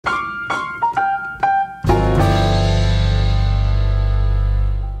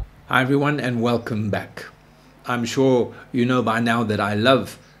Hi everyone and welcome back. I'm sure you know by now that I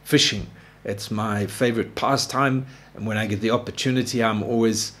love fishing. It's my favorite pastime, and when I get the opportunity I'm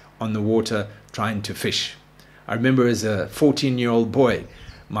always on the water trying to fish. I remember as a 14-year-old boy,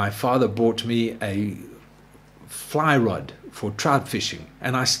 my father bought me a fly rod for trout fishing,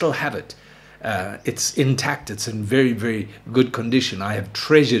 and I still have it. It's intact. It's in very, very good condition. I have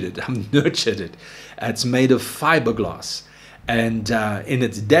treasured it. I've nurtured it. It's made of fiberglass. And in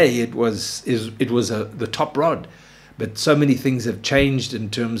its day, it was the top rod. But so many things have changed in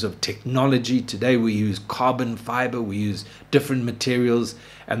terms of technology. Today we use carbon fiber, we use different materials,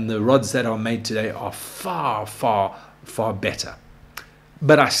 and the rods that are made today are far, far, far better.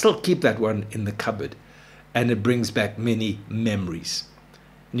 But I still keep that one in the cupboard, and it brings back many memories.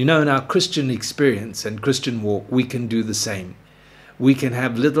 You know, in our Christian experience and Christian walk, we can do the same. We can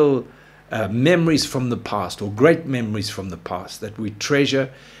have little memories from the past, or great memories from the past, that we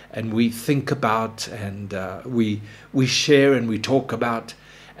treasure and we think about, and we share and we talk about.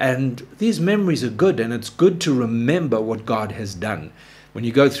 And these memories are good, and it's good to remember what God has done. When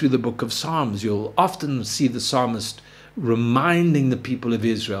you go through the book of Psalms, you'll often see the psalmist reminding the people of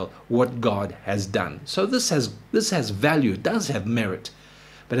Israel what God has done. So this has value, it does have merit.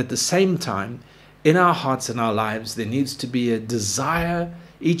 But at the same time, in our hearts and our lives, there needs to be a desire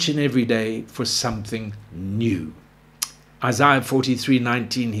each and every day for something new. Isaiah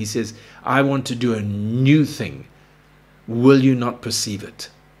 43:19, he says, I want to do a new thing. Will you not perceive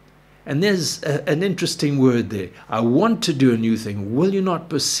it? And there's an interesting word there. I want to do a new thing. Will you not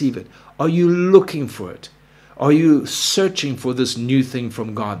perceive it? Are you looking for it? Are you searching for this new thing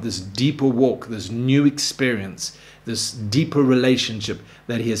from God, this deeper walk, this new experience, this deeper relationship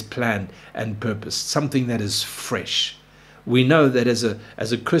that he has planned and purposed, something that is fresh? We know that as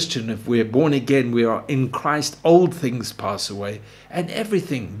a Christian, if we're born again, we are in Christ, old things pass away and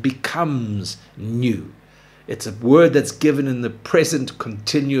everything becomes new. It's a word that's given in the present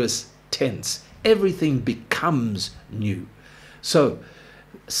continuous tense. Everything becomes new. So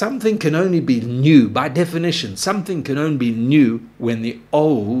something can only be new by definition. Something can only be new when the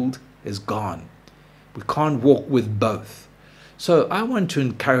old is gone. We can't walk with both. So I want to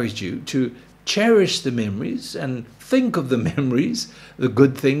encourage you to cherish the memories and think of the memories, the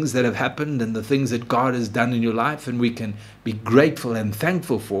good things that have happened and the things that God has done in your life, and we can be grateful and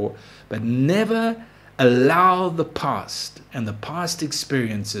thankful for, but never allow the past and the past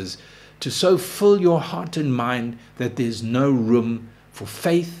experiences to so fill your heart and mind that there's no room for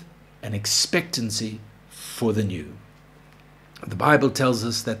faith and expectancy for the new. The Bible tells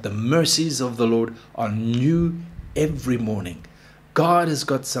us that the mercies of the Lord are new every morning. God has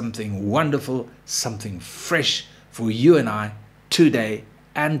got something wonderful, something fresh for you and I today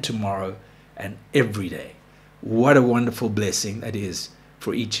and tomorrow and every day. What a wonderful blessing that is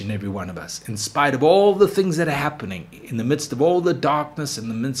for each and every one of us. In spite of all the things that are happening, in the midst of all the darkness, in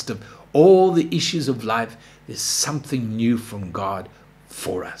the midst of all the issues of life, there's something new from God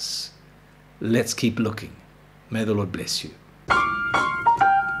for us. Let's keep looking. May the Lord bless you.